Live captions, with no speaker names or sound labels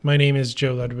My name is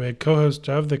Joe Ludwig, co-host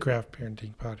of the Craft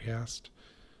Parenting podcast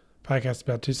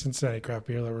about two Cincinnati craft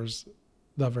beer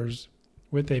lovers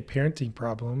with a parenting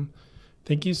problem.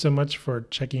 Thank you so much for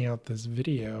checking out this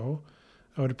video.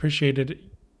 I would appreciate it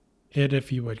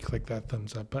if you would click that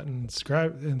thumbs up button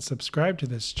and subscribe to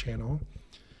this channel.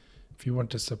 If you want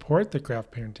to support the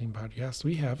Craft Parenting Podcast,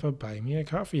 we have a Buy Me a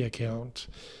Coffee account,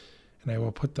 and I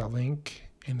will put the link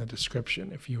in the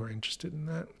description if you are interested in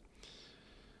that.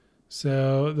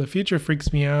 So the Future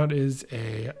Freaks Me Out is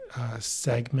a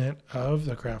segment of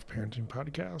the Craft Parenting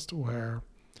Podcast where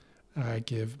I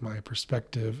give my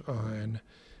perspective on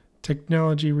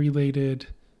technology-related,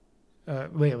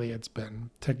 lately it's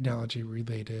been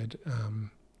technology-related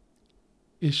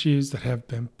issues that have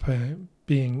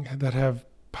that have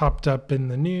popped up in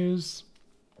the news.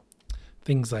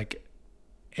 Things like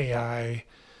AI,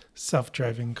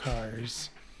 self-driving cars,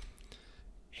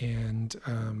 and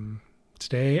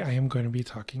today I am going to be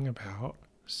talking about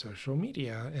social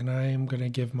media, and I am going to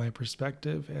give my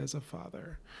perspective as a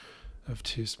father of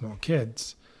two small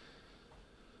kids.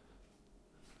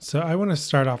 So I want to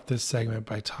start off this segment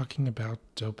by talking about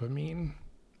dopamine.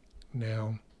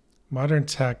 Now, modern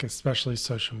tech, especially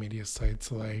social media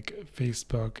sites like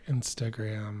Facebook,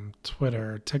 Instagram,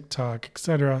 Twitter, TikTok,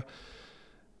 etc.,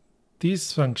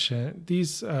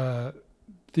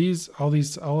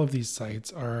 all of these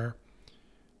sites are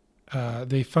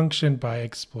they function by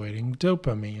exploiting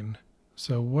dopamine.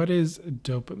 So what is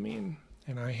dopamine?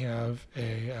 And I have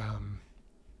a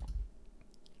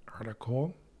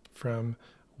article from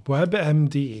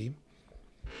WebMD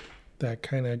that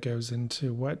kind of goes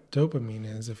into what dopamine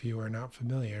is if you are not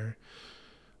familiar.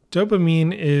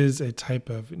 Dopamine is a type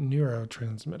of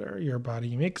neurotransmitter. Your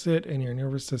body makes it and your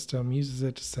nervous system uses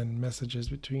it to send messages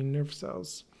between nerve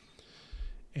cells.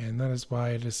 And that is why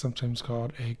it is sometimes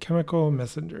called a chemical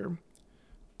messenger.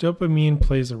 Dopamine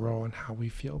plays a role in how we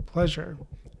feel pleasure.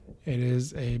 It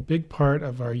is a big part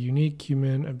of our unique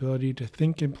human ability to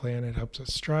think and plan. It helps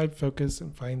us strive, focus,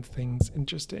 and find things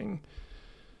interesting.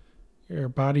 Your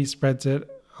body spreads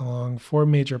it along four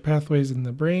major pathways in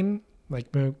the brain.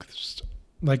 Like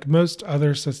most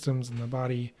other systems in the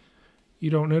body, you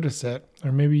don't notice it,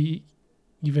 or maybe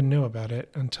even know about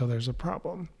it until there's a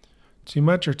problem. Too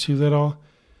much or too little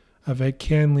of it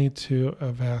can lead to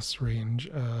a vast range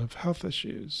of health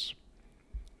issues.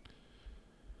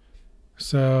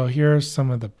 So here are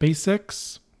some of the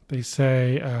basics. They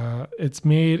say it's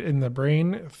made in the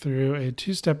brain through a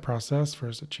two-step process.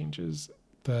 First, it changes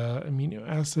the amino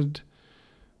acid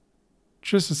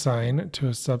tryptophan to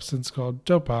a substance called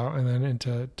dopa and then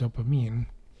into dopamine.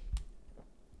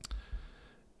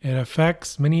 It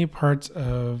affects many parts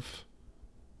of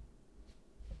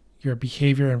your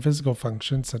behavior and physical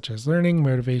functions such as learning,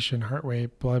 motivation, heart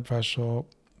rate, blood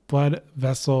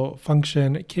vessel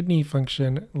function, kidney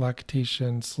function,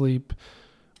 lactation, sleep,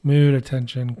 mood,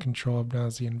 attention, control of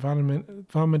nausea and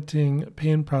vomiting,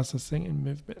 pain processing, and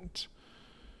movement.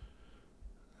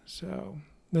 So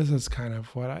this is kind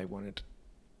of what I wanted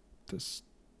to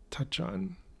touch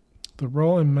on. The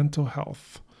role in mental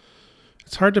health.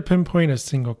 It's hard to pinpoint a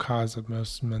single cause of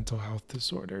most mental health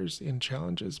disorders and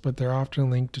challenges, but they're often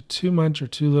linked to too much or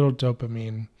too little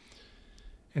dopamine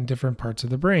in different parts of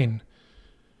the brain.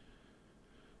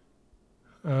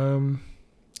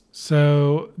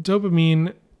 So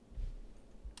dopamine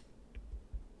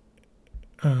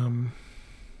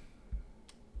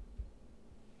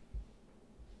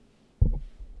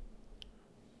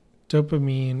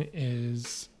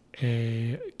is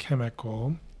a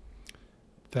chemical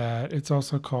that it's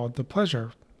also called the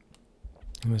pleasure.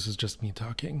 And this is just me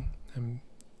talking. I'm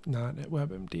not at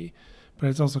WebMD, but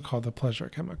it's also called the pleasure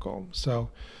chemical. So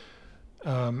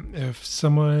if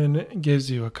someone gives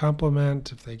you a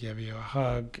compliment, if they give you a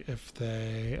hug, if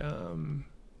they're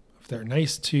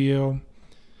nice to you,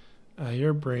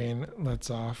 your brain lets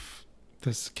off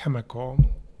this chemical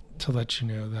to let you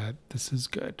know that this is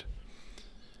good.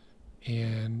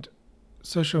 And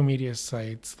social media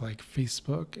sites like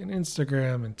Facebook and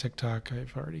Instagram and TikTok,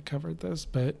 I've already covered this,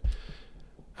 but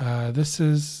this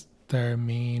is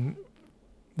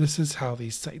how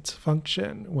these sites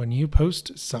function. When you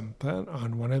post something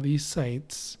on one of these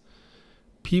sites,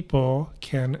 people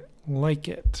can like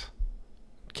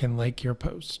your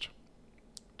post.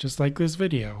 Just like this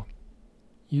video.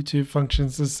 YouTube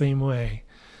functions the same way.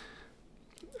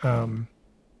 And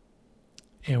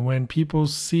when people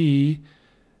see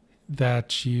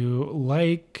that you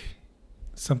like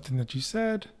something that you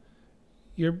said,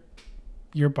 your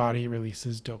body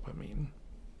releases dopamine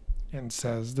and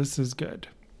says this is good.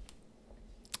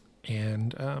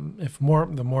 And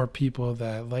the more people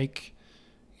that like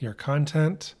your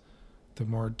content, the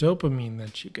more dopamine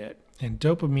that you get. And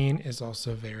dopamine is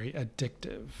also very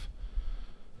addictive.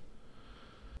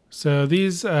 So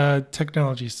these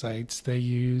technology sites, they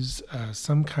use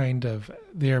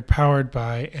they are powered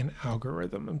by an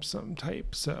algorithm of some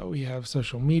type. So we have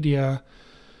social media.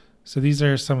 So these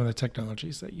are some of the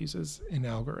technologies that uses an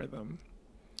algorithm.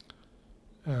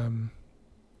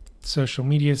 Social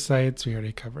media sites, we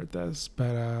already covered this,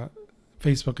 but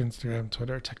Facebook, Instagram,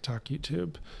 Twitter, TikTok,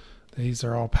 YouTube, these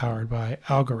are all powered by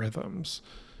algorithms.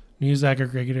 News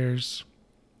aggregators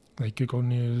like Google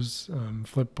News,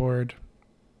 Flipboard,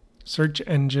 search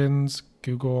engines,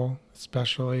 Google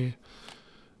especially,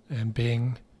 and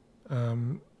Bing,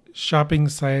 shopping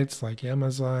sites like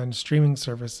Amazon, streaming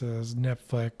services,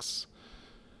 Netflix,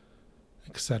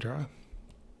 etc.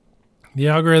 The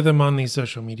algorithm on these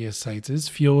social media sites is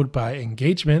fueled by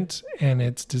engagement, and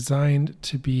it's designed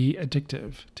to be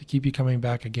addictive, to keep you coming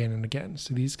back again and again.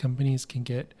 So these companies can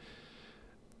get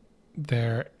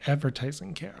their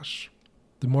advertising cash.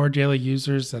 The more daily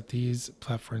users that these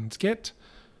platforms get,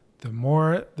 the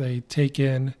more they take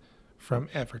in from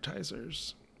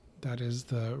advertisers. That is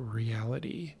the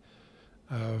reality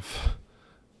of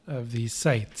these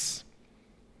sites.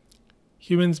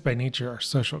 Humans by nature are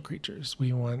social creatures.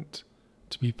 We want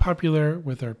to be popular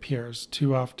with our peers.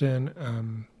 Too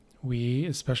often, we,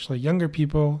 especially younger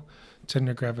people, tend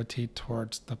to gravitate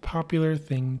towards the popular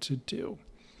thing to do.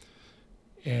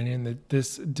 And in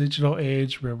this digital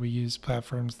age where we use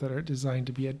platforms that are designed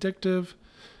to be addictive,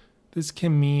 this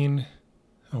can mean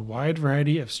a wide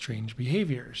variety of strange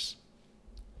behaviors,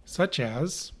 such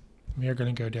as, we are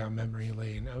going to go down memory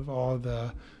lane of all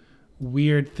the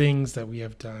weird things that we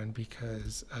have done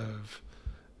because of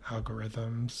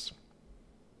algorithms.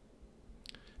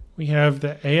 We have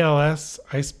the ALS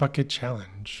Ice Bucket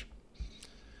Challenge.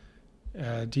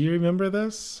 Do you remember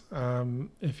this?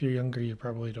 If you're younger, you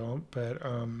probably don't, but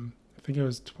I think it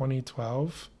was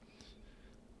 2012.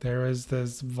 There was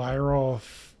this viral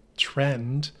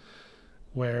trend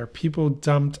where people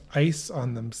dumped ice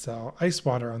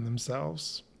water on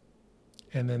themselves,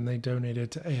 and then they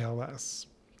donated to ALS,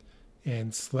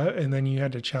 and then you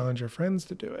had to challenge your friends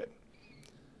to do it.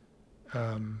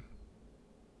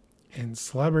 And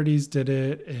celebrities did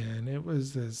it, and it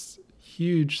was this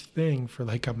huge thing for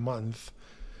like a month,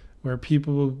 where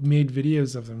people made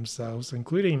videos of themselves,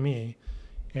 including me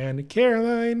and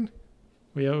Caroline.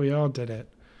 We all did it.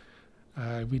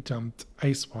 We dumped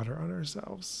ice water on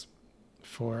ourselves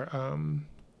for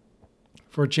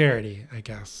charity, I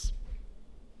guess.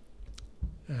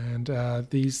 And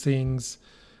these things,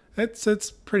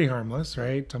 it's pretty harmless,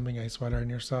 right? Dumping ice water on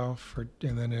yourself,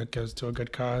 and then it goes to a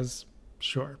good cause.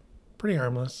 Sure, pretty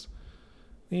harmless.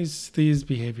 These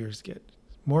behaviors get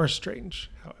more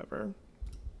strange, however.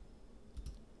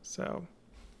 So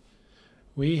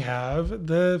we have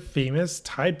the famous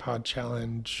Tide Pod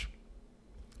Challenge,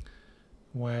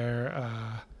 where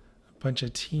a bunch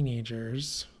of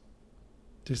teenagers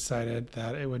decided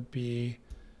that it would be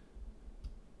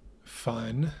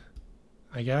fun,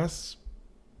 I guess,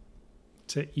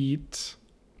 to eat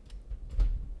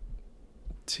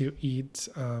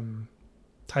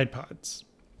Tide Pods,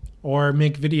 or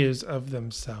make videos of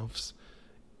themselves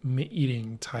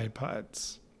eating Tide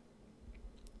Pods,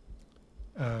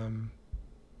 and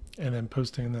then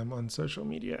posting them on social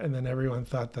media. And then everyone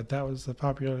thought that was the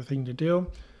popular thing to do.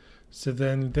 So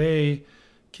then they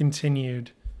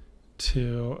continued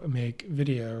to make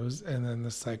videos, and then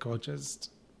the cycle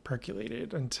just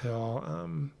percolated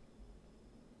until,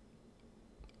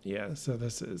 so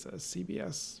this is a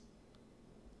CBS.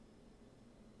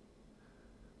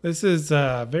 This is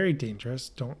very dangerous.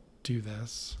 Don't do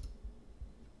this,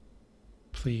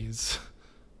 please.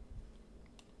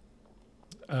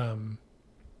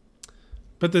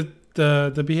 But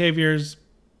the behaviors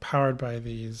powered by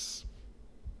these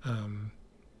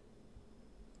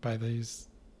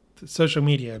social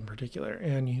media in particular,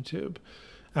 and YouTube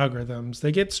algorithms,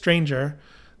 they get stranger.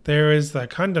 There is the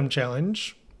condom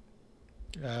challenge.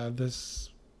 This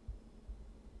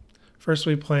first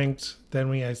we planked, then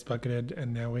we ice bucketed,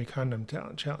 and now we condom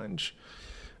challenge,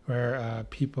 where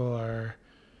people are,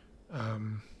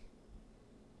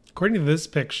 according to this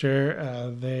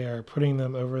picture, they are putting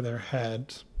them over their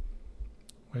head,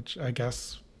 which I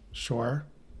guess, sure.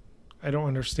 I don't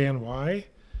understand why,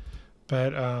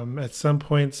 but at some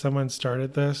point someone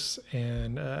started this,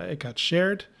 and it got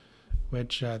shared,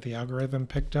 which the algorithm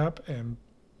picked up, and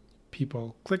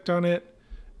people clicked on it,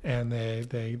 and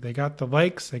they got the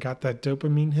likes, they got that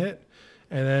dopamine hit,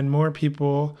 and then more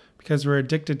people, because we're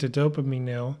addicted to dopamine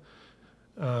now,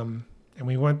 and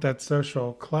we want that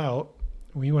social clout,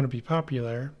 we want to be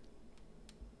popular,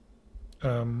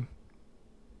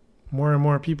 more and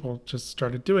more people just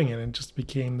started doing it and just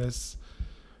became this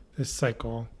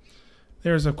cycle.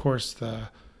 There's, of course, the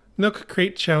milk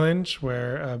crate challenge,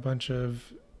 where a bunch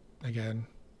of, again,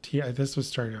 this was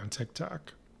started on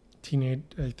TikTok. I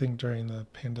think during the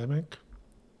pandemic,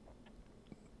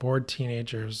 bored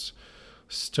teenagers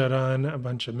stood on a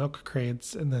bunch of milk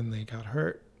crates and then they got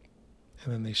hurt.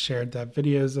 And then they shared that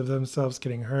videos of themselves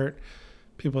getting hurt.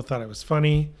 People thought it was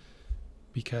funny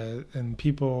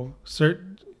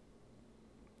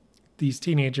these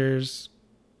teenagers,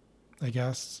 I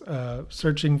guess,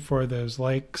 searching for those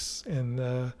likes and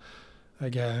the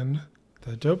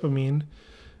dopamine,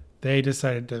 they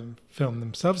decided to film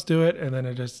themselves do it, and then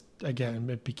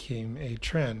it became a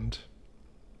trend.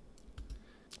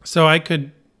 So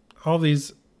all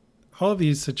of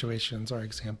these situations are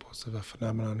examples of a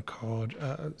phenomenon called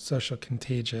social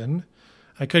contagion.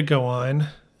 I could go on.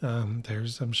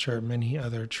 There's, I'm sure, many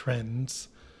other trends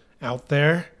out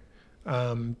there.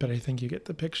 But I think you get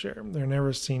the picture. There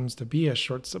never seems to be a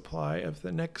short supply of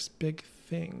the next big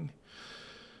thing.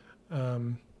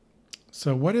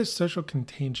 So what is social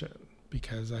contagion?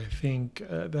 Because I think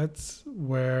that's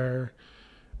where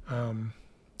I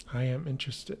am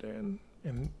interested in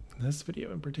this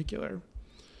video in particular.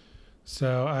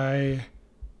 So I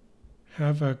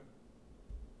have an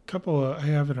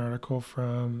article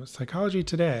from Psychology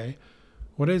Today.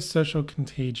 What is social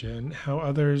contagion? How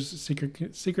others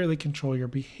secretly control your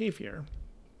behavior.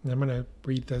 And I'm going to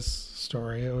read this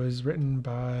story. It was written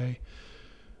by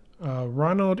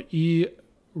Ronald E.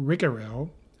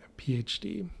 Rigarel, a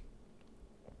PhD.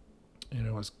 And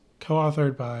it was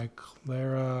co-authored by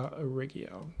Clara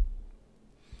Riggio.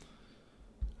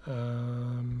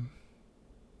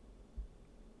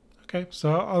 Okay,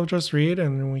 so I'll just read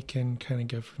and then we can kind of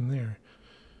go from there.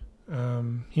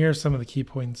 Here are some of the key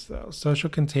points, though. Social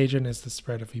contagion is the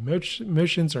spread of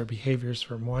emotions or behaviors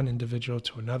from one individual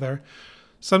to another,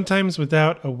 sometimes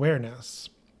without awareness.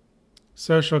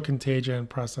 Social contagion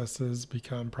processes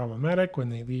become problematic when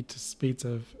they lead to states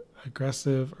of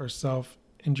aggressive or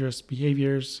self-injurious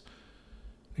behaviors.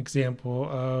 An example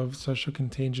of social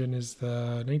contagion is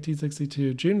the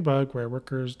 1962 June bug, where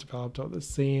workers developed all the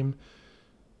same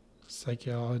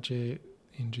psychologically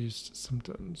induced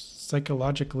symptoms.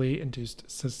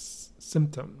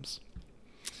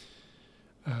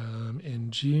 In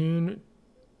June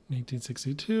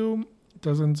 1962,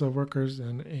 dozens of workers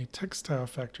in a textile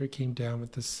factory came down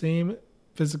with the same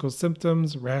physical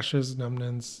symptoms: rashes,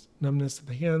 numbness in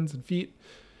the hands and feet,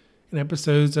 and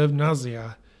episodes of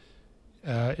nausea.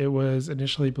 It was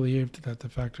initially believed that the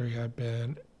factory had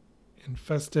been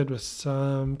infested with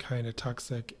some kind of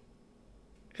toxic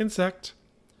insect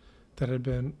that had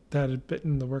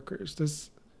bitten the workers.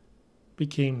 This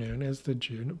became known as the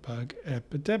June bug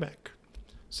epidemic.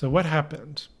 So what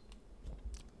happened?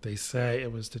 They say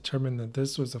it was determined that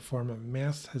this was a form of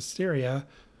mass hysteria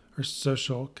or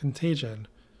social contagion.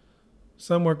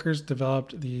 Some workers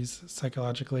developed these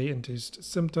psychologically induced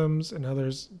symptoms, and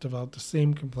others developed the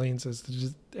same complaints as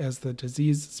the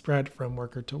disease spread from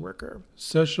worker to worker.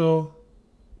 Social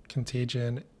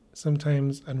contagion,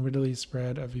 sometimes unwittingly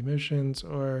spread of emotions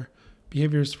or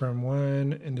behaviors from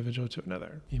one individual to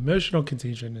another. Emotional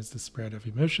contagion is the spread of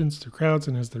emotions through crowds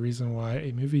and is the reason why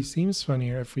a movie seems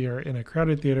funnier if we are in a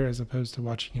crowded theater as opposed to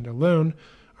watching it alone.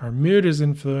 Our mood is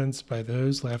influenced by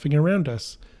those laughing around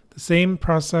us. The same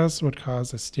process would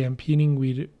cause a stampeding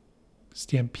wave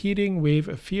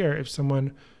of fear if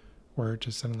someone were to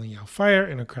suddenly yell fire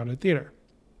in a crowded theater.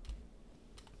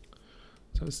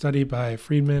 So a study by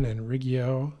Friedman and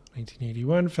Riggio,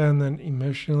 1981, found that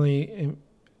emotionally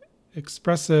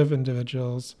expressive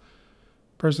individuals,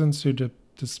 persons who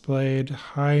displayed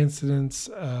high instances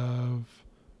of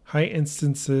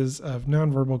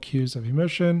nonverbal cues of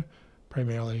emotion,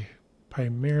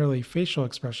 primarily facial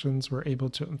expressions, were able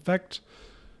to affect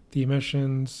the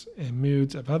emotions and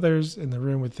moods of others in the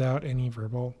room without any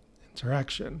verbal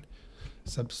interaction.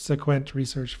 Subsequent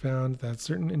research found that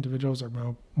certain individuals are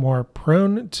more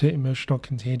prone to emotional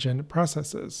contagion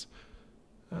processes.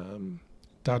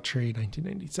 Daughtry,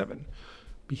 1997.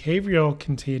 Behavioral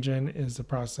contagion is the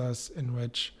process in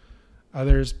which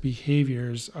others'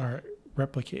 behaviors are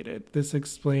replicated. This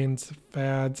explains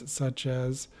fads such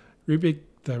as the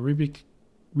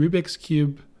Rubik's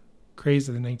Cube craze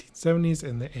of the 1970s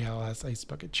and the ALS Ice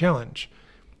Bucket Challenge,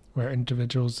 where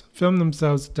individuals film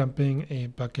themselves dumping a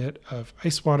bucket of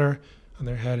ice water on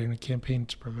their head in a campaign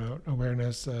to promote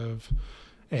awareness of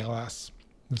ALS.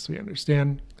 This we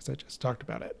understand because I just talked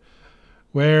about it.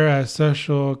 Where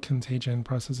social contagion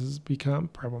processes become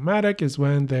problematic is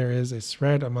when there is a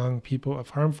spread among people of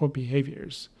harmful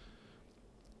behaviors.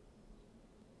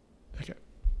 Okay.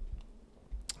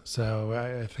 So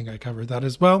I think I covered that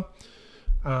as well.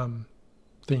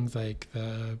 Things like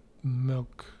the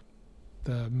milk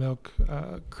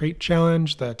crate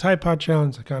challenge, the Tide Pod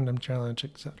challenge, the condom challenge,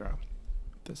 etc.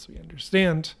 This we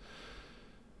understand.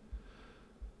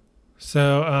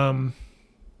 So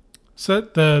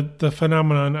the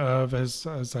phenomenon of,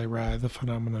 as I read, the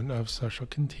phenomenon of social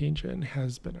contagion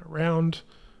has been around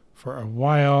for a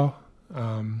while.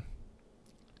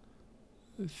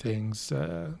 Things,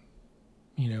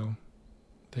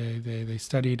 they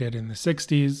studied it in the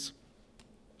 60s,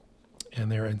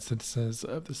 and there are instances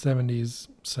of the 70s.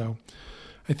 So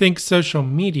I think social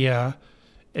media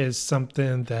is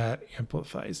something that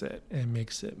amplifies it and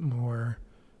makes it more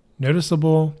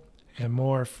noticeable and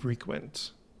more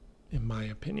frequent, in my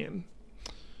opinion.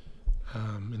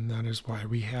 And that is why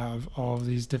we have all of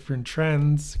these different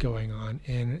trends going on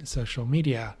in social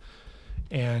media.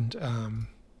 And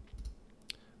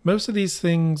most of these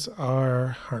things are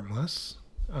harmless.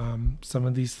 Some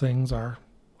of these things are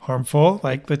harmful,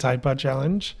 like the Tide Pod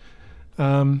Challenge.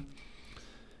 And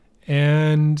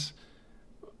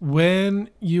when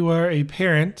you are a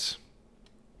parent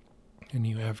and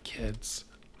you have kids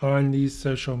on these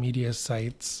social media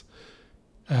sites,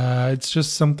 it's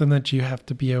just something that you have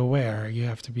to be aware. You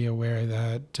have to be aware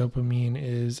that dopamine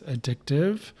is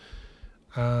addictive.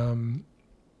 And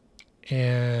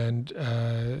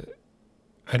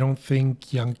I don't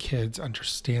think young kids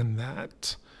understand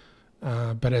that.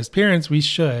 But as parents, we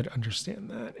should understand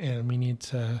that. And we need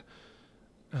to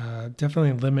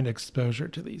definitely limit exposure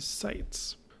to these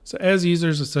sites. So as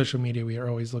users of social media, we are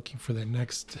always looking for the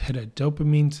next hit of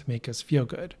dopamine to make us feel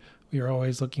good. We are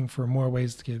always looking for more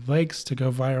ways to get likes, to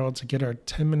go viral, to get our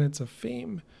 10 minutes of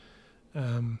fame.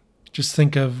 Just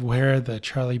think of where the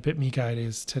Charlie Bit Me guide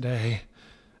is today.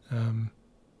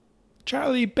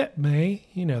 Charlie Bit Me,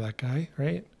 you know that guy,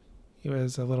 right? He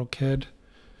was a little kid,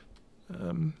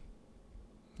 and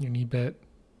he bit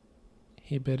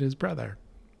his brother.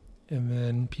 And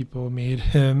then people made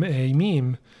him a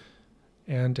meme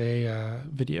and a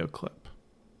video clip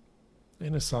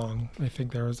and a song. I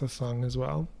think there was a song as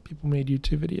well. People made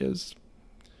YouTube videos.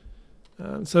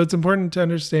 So it's important to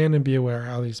understand and be aware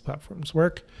how these platforms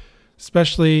work,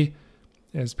 especially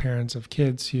as parents of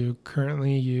kids who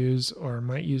currently use or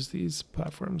might use these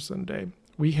platforms someday.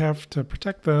 We have to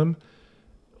protect them,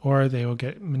 or they will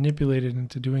get manipulated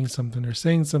into doing something or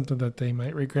saying something that they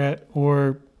might regret,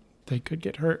 or they could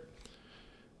get hurt.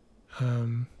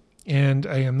 And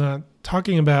I am not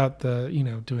talking about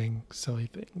doing silly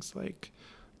things like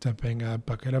dumping a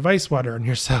bucket of ice water on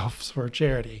yourself for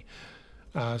charity.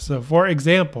 So for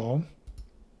example,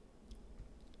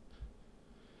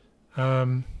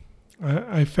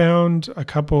 I found a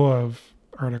couple of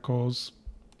articles,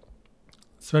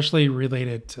 especially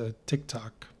related to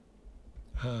TikTok,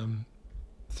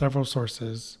 several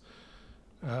sources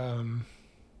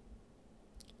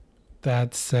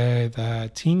that say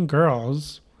that teen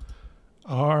girls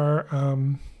are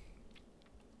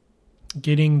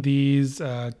getting these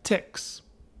tics.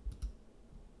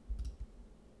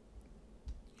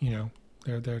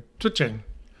 They're twitching,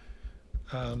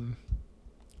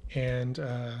 and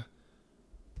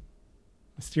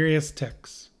mysterious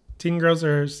tics. Teen girls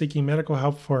are seeking medical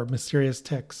help for mysterious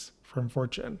tics from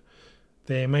Fortune.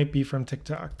 They might be from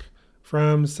TikTok.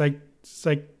 From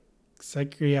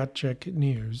Psychiatric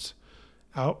News.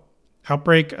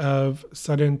 Outbreak of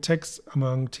sudden tics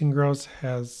among teen girls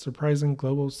has surprising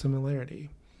global similarity.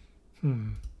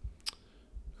 From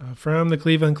the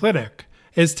Cleveland Clinic.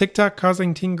 Is TikTok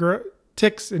causing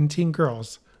tics in teen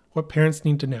girls? What parents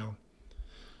need to know.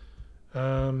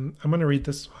 I'm going to read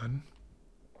this one.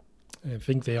 I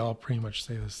think they all pretty much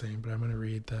say the same, but I'm going to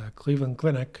read the Cleveland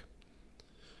Clinic.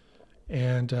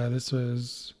 And this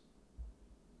was,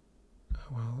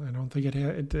 I don't think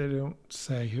they don't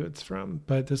say who it's from,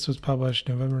 but this was published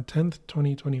November 10th,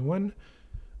 2021.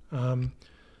 And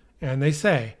they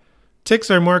say, tics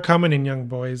are more common in young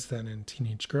boys than in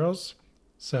teenage girls.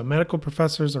 So medical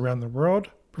professionals around the world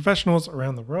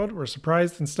were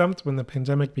surprised and stumped when the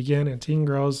pandemic began and teen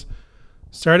girls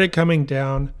started coming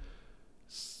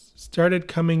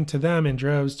to them in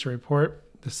droves to report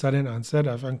the sudden onset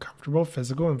of uncomfortable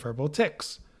physical and verbal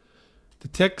tics. The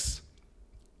tics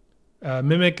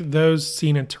mimic those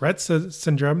seen in Tourette's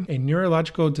syndrome, a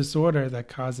neurological disorder that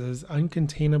causes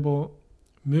uncontainable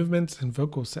movements and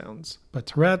vocal sounds. But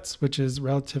Tourette's, which is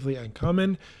relatively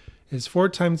uncommon, is 4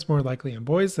 times more likely in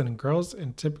boys than in girls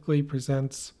and typically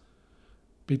presents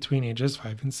between ages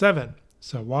 5 and 7.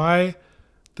 So why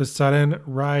the sudden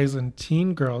rise in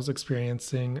teen girls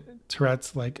experiencing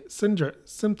Tourette's-like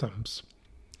symptoms?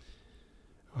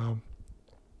 Well,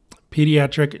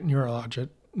 pediatric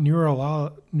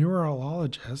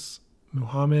neurologist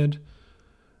Muhammad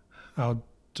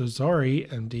Al-Dozari,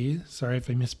 MD, sorry if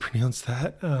I mispronounced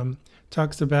that,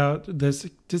 talks about this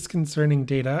disconcerting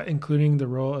data, including the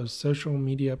role of social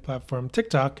media platform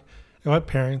TikTok and what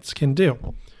parents can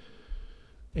do.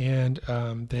 And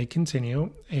they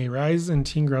continue, a rise in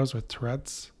teen girls with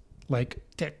Tourette's like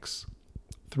tics.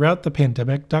 Throughout the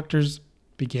pandemic, doctors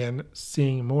began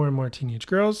seeing more and more teenage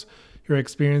girls who are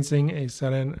experiencing a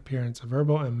sudden appearance of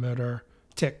verbal and motor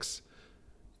tics.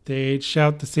 They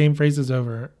shout the same phrases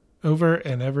over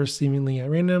and ever, seemingly at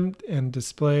random, and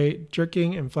display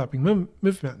jerking and flapping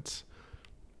movements.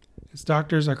 As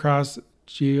doctors across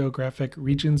geographic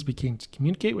regions began to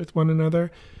communicate with one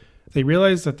another, they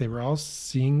realized that they were all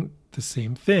seeing the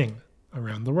same thing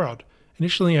around the world.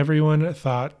 Initially, everyone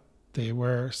thought they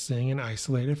were seeing an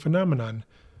isolated phenomenon,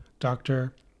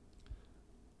 Dr.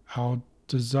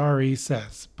 Al-Dozari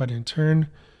says, but it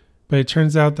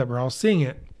turns out that we're all seeing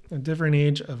it, a different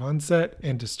age of onset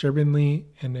and disturbingly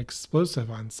an explosive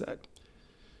onset.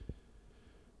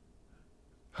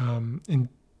 In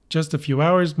just a few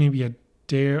hours, maybe a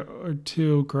day or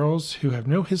two, girls who have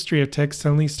no history of tics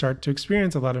suddenly start to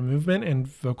experience a lot of movement and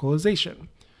vocalization.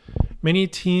 Many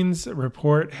teens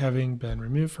report having been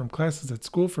removed from classes at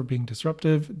school for being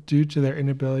disruptive due to their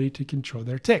inability to control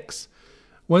their tics.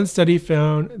 One study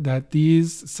found that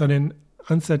these sudden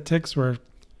onset tics were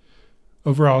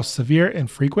overall severe and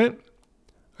frequent,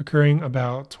 occurring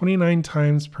about 29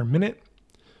 times per minute.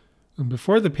 And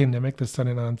before the pandemic, the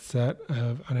sudden onset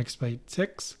of unexplained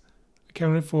tics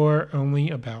accounted for only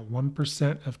about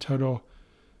 1% of total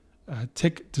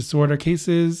tic disorder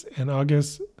cases. An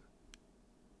August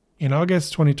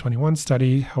 2021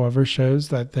 study, however, shows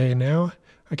that they now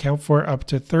account for up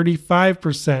to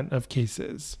 35% of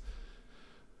cases.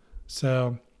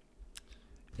 So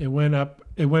it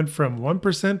went from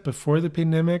 1% before the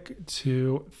pandemic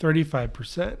to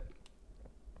 35%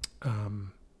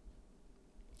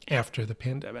 after the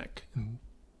pandemic, in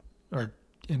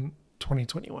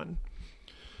 2021.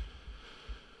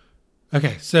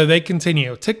 Okay, so they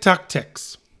continue. TikTok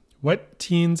tics. What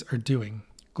teens are doing.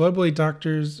 Globally,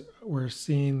 doctors were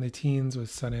seeing the teens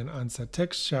with sudden onset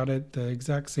tics shouted the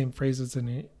exact same phrases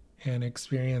and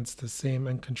experienced the same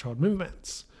uncontrolled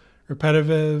movements.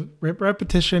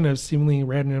 Repetition of seemingly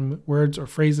random words or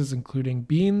phrases including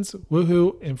beans,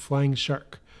 woohoo, and flying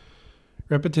shark.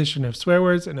 Repetition of swear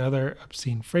words and other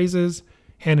obscene phrases.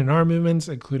 Hand and arm movements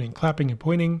including clapping and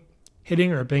pointing,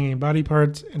 hitting or banging body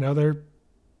parts, and other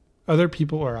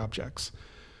people or objects.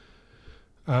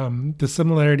 The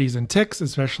similarities in tics,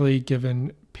 especially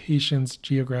given patients'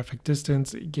 geographic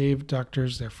distance, gave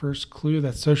doctors their first clue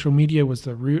that social media was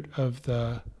the root of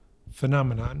the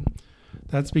phenomenon.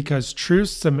 That's because true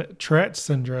Tourette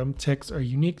syndrome tics are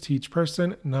unique to each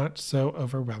person, not so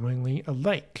overwhelmingly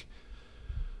alike.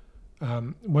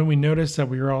 When we noticed that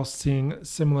we were all seeing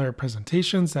similar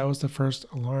presentations, that was the first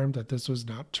alarm that this was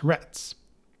not Tourette's,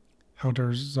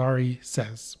 Al-Dozari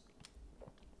says.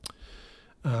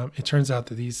 It turns out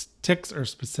that these tics are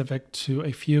specific to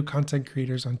a few content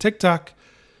creators on TikTok,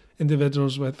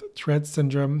 individuals with Tourette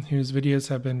syndrome whose videos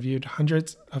have been viewed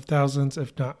hundreds of thousands,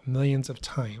 if not millions of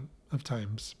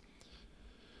times.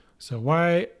 So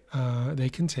why, they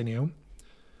continue,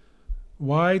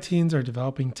 why teens are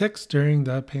developing tics during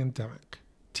the pandemic.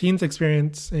 Teens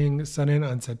experiencing sudden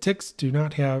onset tics do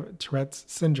not have Tourette's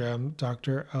syndrome,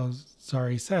 Dr.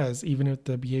 Al-Dozari says, even if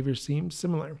the behavior seems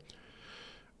similar.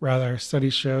 Rather,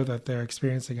 studies show that they're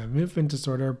experiencing a movement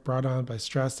disorder brought on by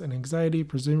stress and anxiety,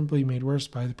 presumably made worse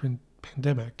by the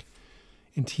pandemic,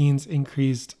 and teens'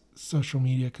 increased social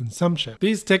media consumption.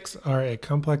 These tics are a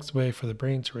complex way for the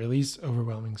brain to release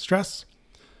overwhelming stress.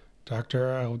 Dr.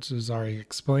 Al-Dozari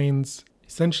explains,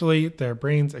 essentially, their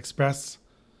brains express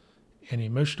an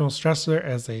emotional stressor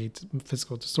as a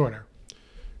physical disorder.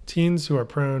 Teens who are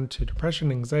prone to depression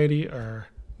and anxiety are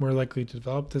more likely to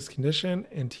develop this condition,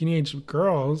 and teenage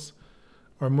girls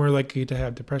are more likely to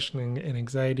have depression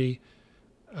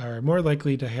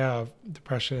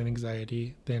and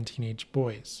anxiety than teenage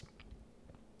boys,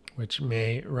 which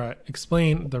may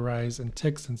explain the rise in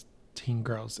tics in teen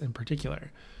girls in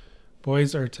particular.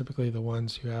 Boys are typically the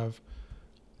ones who have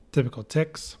typical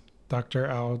tics, Dr.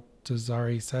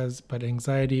 Al-Dozari says, but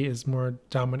anxiety is more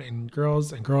dominant in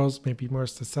girls, and girls may be more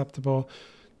susceptible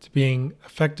to being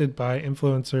affected by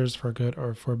influencers for good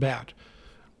or for bad,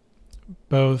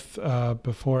 both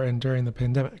before and during the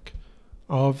pandemic.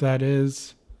 All of that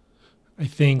is, I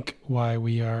think, why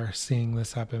we are seeing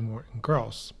this happen more in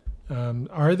girls.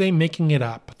 Are they making it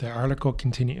up? The article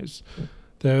continues.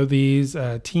 Though these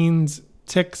teens'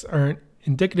 tics aren't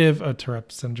indicative of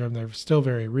Tourette syndrome. They're still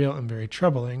very real and very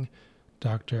troubling,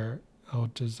 Dr.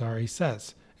 Al-Jazari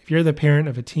says. If you're the parent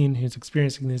of a teen who's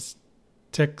experiencing these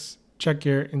tics, check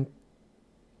your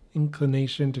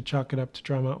inclination to chalk it up to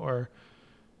trauma or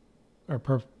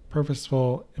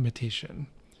purposeful imitation.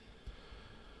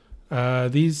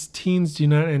 These teens do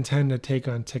not intend to take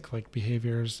on tic-like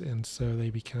behaviors, and so they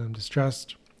become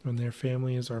distressed when their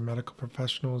families or medical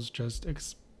professionals just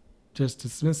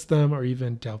dismiss them or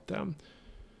even doubt them.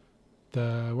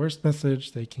 The worst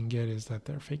message they can get is that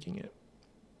they're faking it.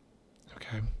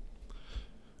 Okay.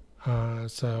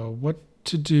 So what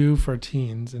to do for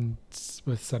teens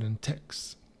with sudden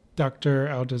tics? Dr.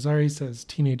 Al-Jazari says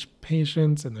teenage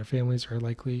patients and their families are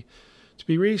likely to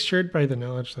be reassured by the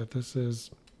knowledge that this is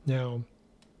now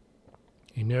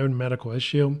a known medical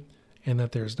issue and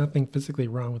that there's nothing physically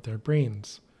wrong with their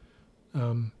brains.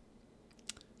 Now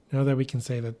that we can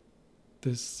say that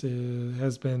this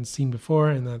has been seen before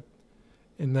and that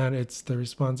it's the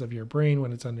response of your brain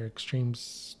when it's under extreme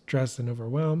stress and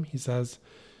overwhelm, he says.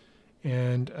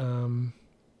 And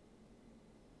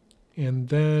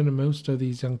then most of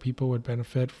these young people would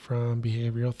benefit from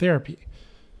behavioral therapy.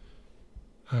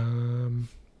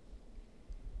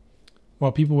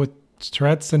 While people with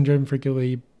Tourette syndrome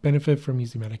frequently benefit from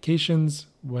using medications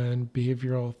when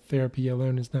behavioral therapy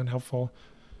alone is not helpful,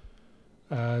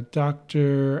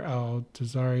 Dr.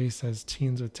 Al-Jazari says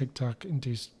teens with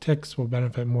TikTok-induced tics will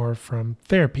benefit more from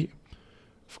therapy.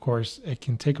 Of course, it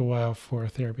can take a while for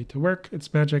therapy to work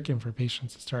its magic and for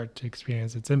patients to start to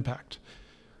experience its impact.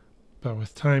 But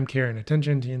with time, care, and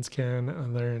attention, teens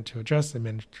can learn to address and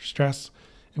manage their stress,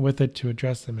 and with it to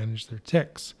address and manage their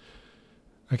tics.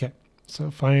 Okay,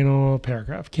 so final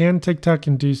paragraph. Can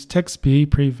TikTok-induced tics be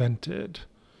prevented?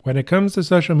 When it comes to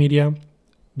social media,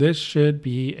 this should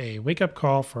be a wake-up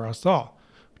call for us all.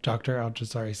 Dr.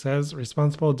 Al-Jazari says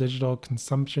responsible digital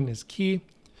consumption is key.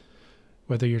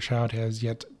 Whether your child has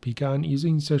yet begun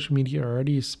using social media or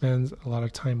already spends a lot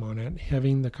of time on it,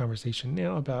 having the conversation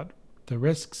now about the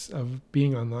risks of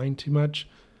being online too much,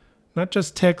 not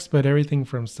just tics, but everything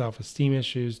from self-esteem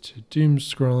issues to doom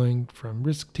scrolling, from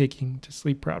risk-taking to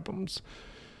sleep problems.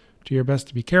 Do your best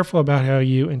to be careful about how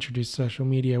you introduce social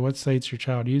media, what sites your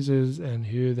child uses, and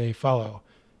who they follow,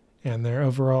 and their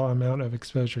overall amount of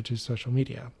exposure to social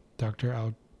media. Dr.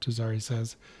 Al-Jazari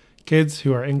says, kids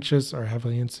who are anxious or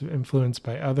heavily influenced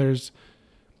by others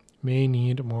may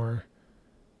need more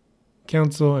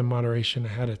counsel and moderation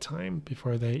ahead of time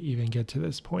before they even get to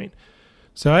this point.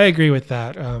 So I agree with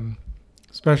that,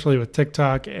 especially with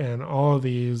TikTok and all of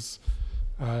these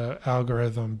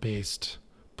algorithm-based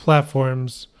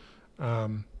platforms.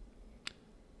 The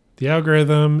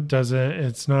algorithm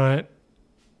it's not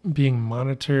being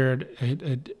monitored.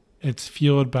 It's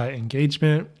fueled by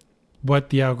engagement.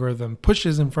 What the algorithm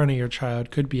pushes in front of your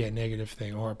child could be a negative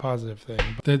thing or a positive thing.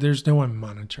 But there's no one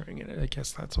monitoring it. I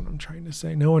guess that's what I'm trying to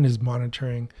say. No one is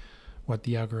monitoring what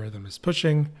the algorithm is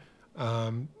pushing.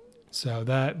 So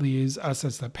that leaves us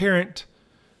as the parent.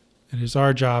 It is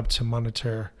our job to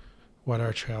monitor what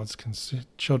our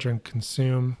children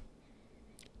consume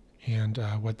and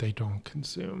what they don't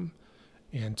consume,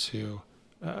 and to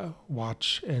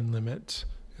watch and limit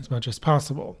as much as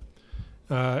possible.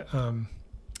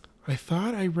 I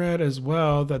thought I read as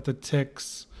well that the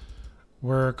tics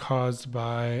were caused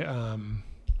by,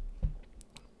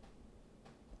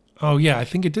 I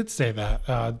think it did say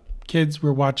that. Kids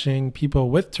were watching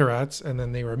people with Tourette's and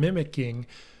then they were mimicking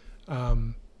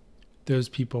those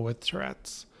people with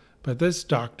Tourette's. But this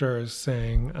doctor is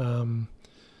saying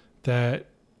that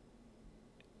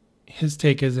his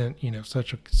take isn't,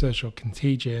 such a social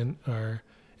contagion, or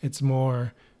it's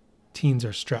more teens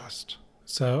are stressed.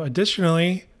 So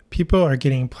additionally, people are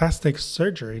getting plastic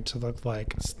surgery to look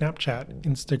like Snapchat,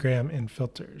 Instagram, and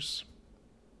filters.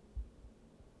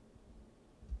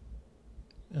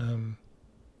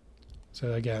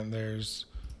 So again, there's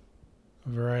a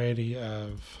variety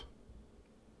of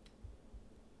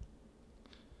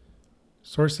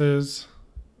sources.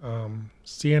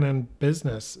 CNN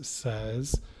Business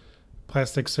says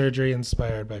plastic surgery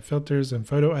inspired by filters and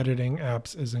photo editing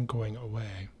apps isn't going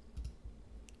away.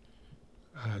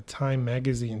 Time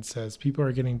magazine says people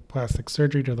are getting plastic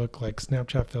surgery to look like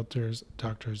Snapchat filters,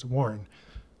 doctors warn.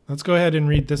 Let's go ahead and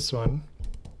read this one.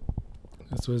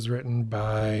 This was written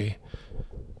by,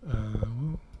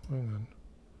 hang on.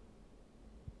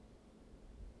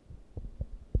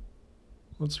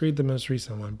 Let's read the most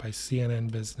recent one by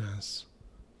CNN Business.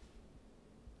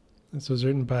 This was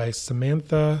written by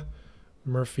Samantha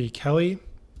Murphy Kelly.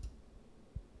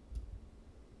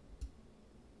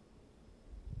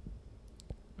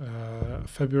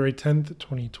 February 10th,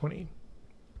 2020.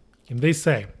 And they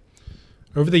say,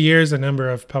 over the years, a number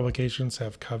of publications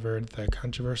have covered the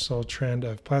controversial trend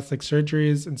of plastic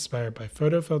surgeries inspired by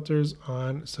photo filters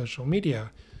on social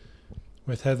media,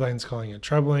 with headlines calling it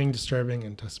troubling, disturbing,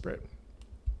 and desperate.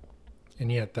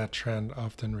 And yet that trend,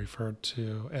 often referred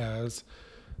to as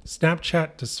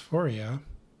Snapchat dysphoria,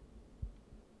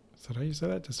 is that how you say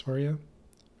that, dysphoria?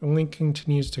 Only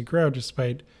continues to grow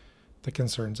despite the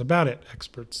concerns about it,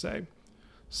 experts say.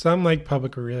 Some, like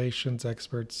public relations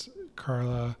experts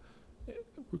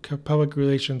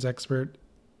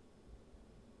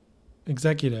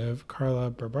executive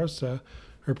Carla Barbosa,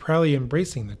 are proudly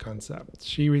embracing the concept.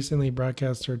 She recently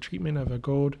broadcast her treatment of a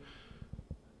gold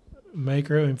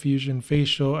microinfusion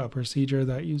facial, a procedure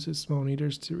that uses small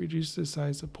needles to reduce the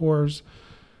size of pores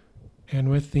and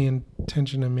with the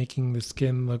intention of making the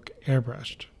skin look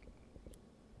airbrushed,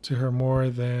 to her more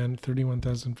than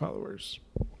 31,000 followers.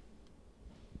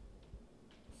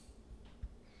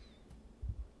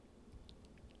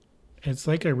 It's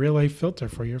like a real-life filter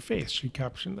for your face, she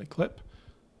captioned the clip.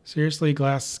 Seriously,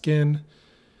 glass skin.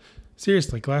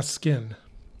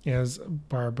 As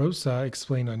Barbosa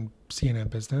explained on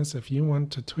CNN Business, if you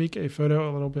want to tweak a photo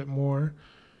a little bit more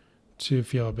to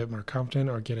feel a bit more confident,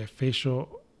 or get a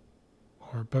facial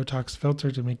or Botox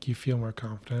filter to make you feel more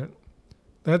confident,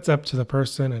 that's up to the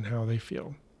person and how they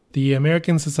feel. The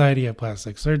American Society of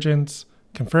Plastic Surgeons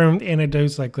confirmed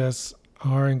anecdotes like this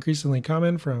are increasingly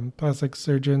common from plastic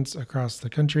surgeons across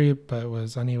the country, but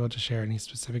was unable to share any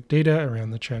specific data around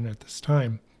the trend at this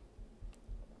time.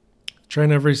 The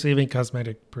trend of receiving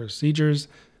cosmetic procedures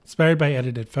inspired by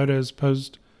edited photos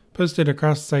posted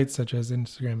across sites such as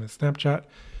Instagram and Snapchat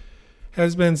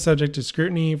has been subject to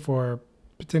scrutiny for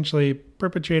potentially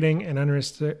perpetrating an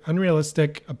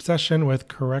unrealistic obsession with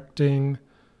correcting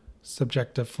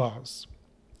subjective flaws.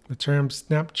 The term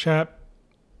Snapchat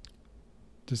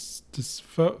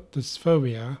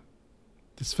dysphoria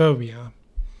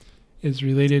is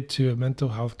related to a mental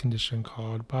health condition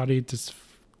called body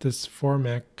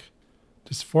dysphoric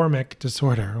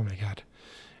disorder,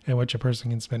 in which a person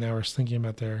can spend hours thinking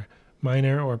about their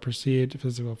minor or perceived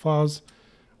physical flaws,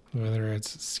 whether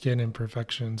it's skin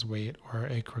imperfections, weight, or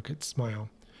a crooked smile.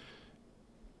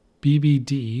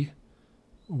 BBD,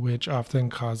 which often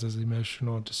causes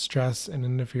emotional distress and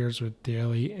interferes with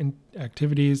daily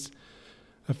activities,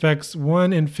 affects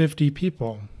 1 in 50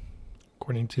 people,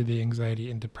 according to the Anxiety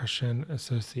and Depression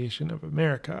Association of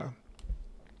America.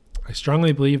 I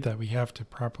strongly believe that we have to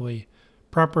properly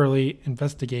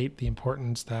investigate the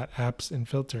importance that apps and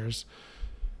filters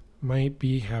might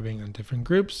be having on different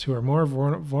groups who are more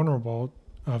vulnerable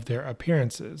of their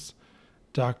appearances.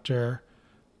 Dr.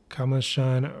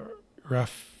 Kamlashan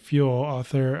Rafuel,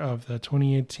 author of the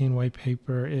 2018 white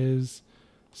paper, Is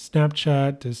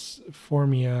Snapchat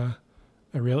Dysphoria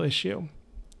a Real Issue?,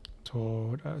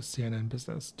 told CNN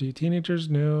Business. Do teenagers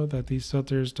know that these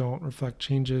filters don't reflect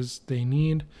changes they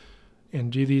need?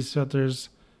 And do these filters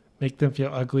make them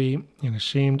feel ugly and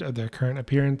ashamed of their current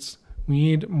appearance? We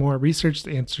need more research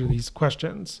to answer these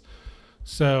questions.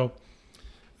 So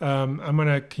I'm going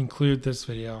to conclude this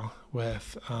video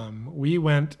with we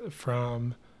went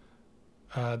from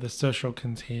the social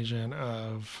contagion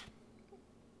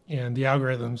and the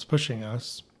algorithms pushing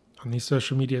us on these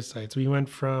social media sites. We went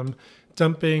from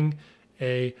dumping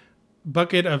a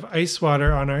bucket of ice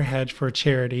water on our head for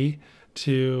charity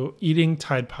to eating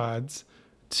Tide Pods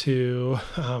to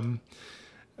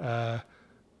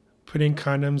putting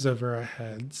condoms over our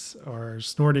heads or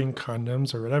snorting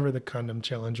condoms or whatever the condom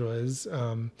challenge was,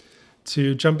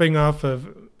 to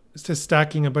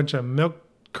stacking a bunch of milk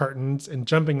cartons and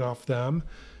jumping off them,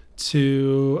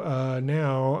 to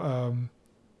now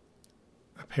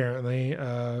apparently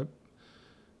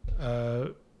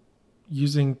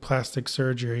using plastic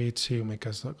surgery to make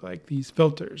us look like these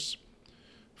filters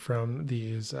from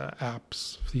these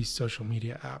apps, these social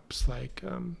media apps. Like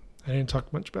I didn't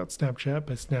talk much about Snapchat,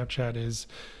 but Snapchat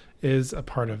is a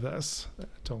part of this.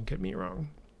 Don't get me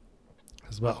wrong,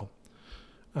 as well.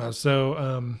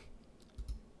 So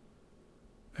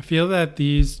I feel that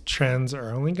these trends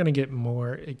are only going to get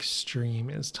more extreme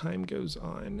as time goes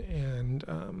on,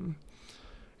 and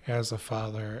as a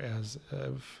father,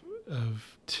 of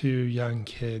 2 young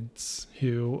kids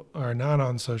who are not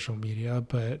on social media,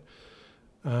 but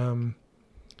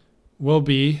will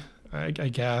be, I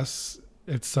guess,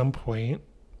 at some point.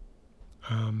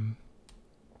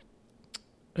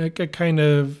 It kind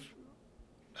of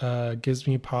gives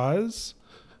me pause.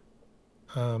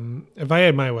 If I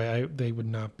had my way, they would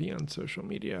not be on social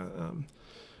media.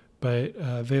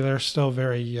 But they are still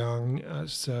very young,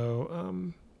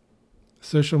 so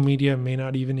social media may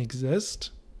not even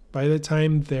exist by the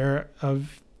time they're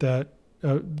of that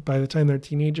by the time they're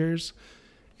teenagers,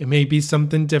 it may be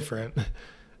something different,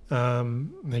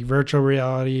 like virtual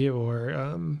reality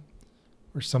or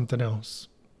something else.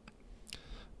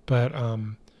 But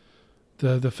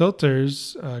the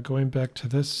filters, going back to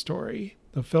this story,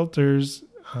 the filters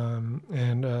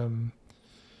and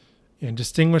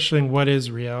distinguishing what is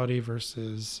reality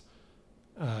versus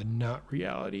not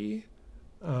reality,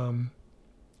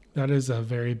 that is a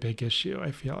very big issue,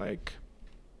 I feel like,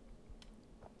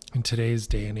 in today's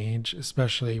day and age,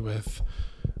 especially with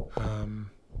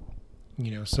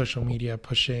social media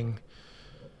pushing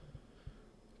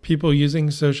people using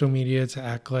social media to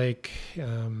act like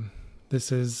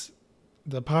this is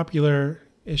the popular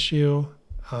issue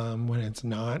when it's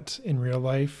not in real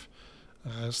life.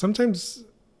 Sometimes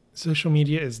social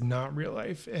media is not real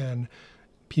life, and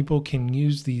people can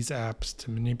use these apps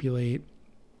to manipulate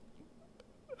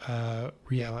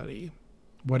reality.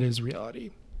 What is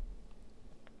reality?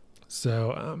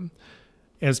 So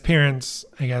as parents,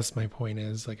 I guess my point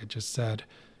is, like I just said,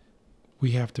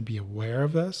 we have to be aware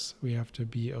of this. We have to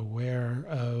be aware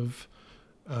of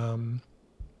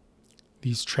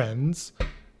these trends.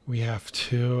 We have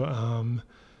to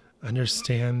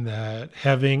understand that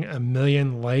having 1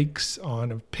 million likes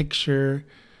on a picture,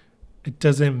 it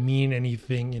doesn't mean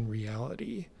anything in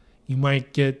reality. You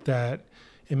might get that,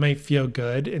 it might feel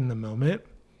good in the moment,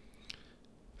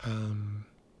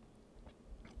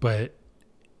 but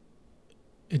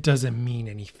it doesn't mean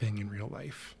anything in real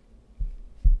life.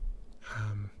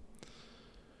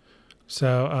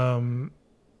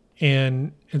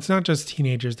 And it's not just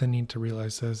teenagers that need to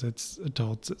realize this, it's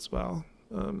adults as well.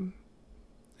 And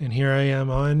here I am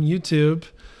on YouTube,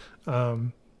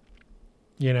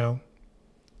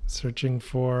 searching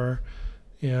for,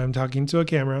 I'm talking to a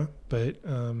camera, but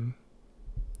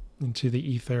into the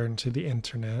ether, into the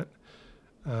internet.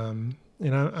 And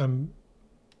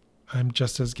I'm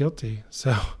just as guilty.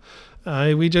 So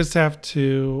we just have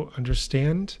to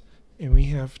understand, and we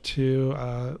have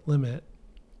to limit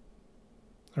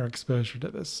our exposure to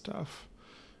this stuff,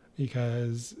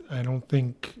 because I don't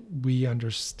think we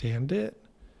understand it.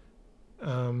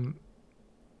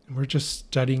 We're just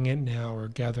studying it now. We're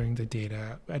gathering the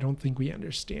data. I don't think we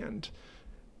understand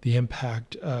the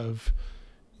impact of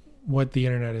what the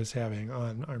internet is having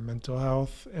on our mental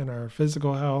health and our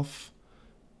physical health,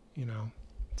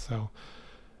 So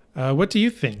what do you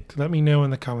think? Let me know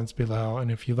in the comments below.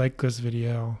 And if you like this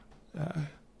video,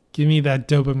 give me that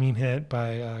dopamine hit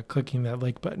by clicking that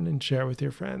like button and share it with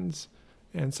your friends,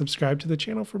 and subscribe to the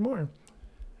channel for more.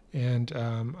 And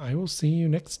I will see you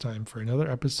next time for another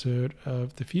episode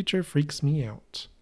of The Future Freaks Me Out.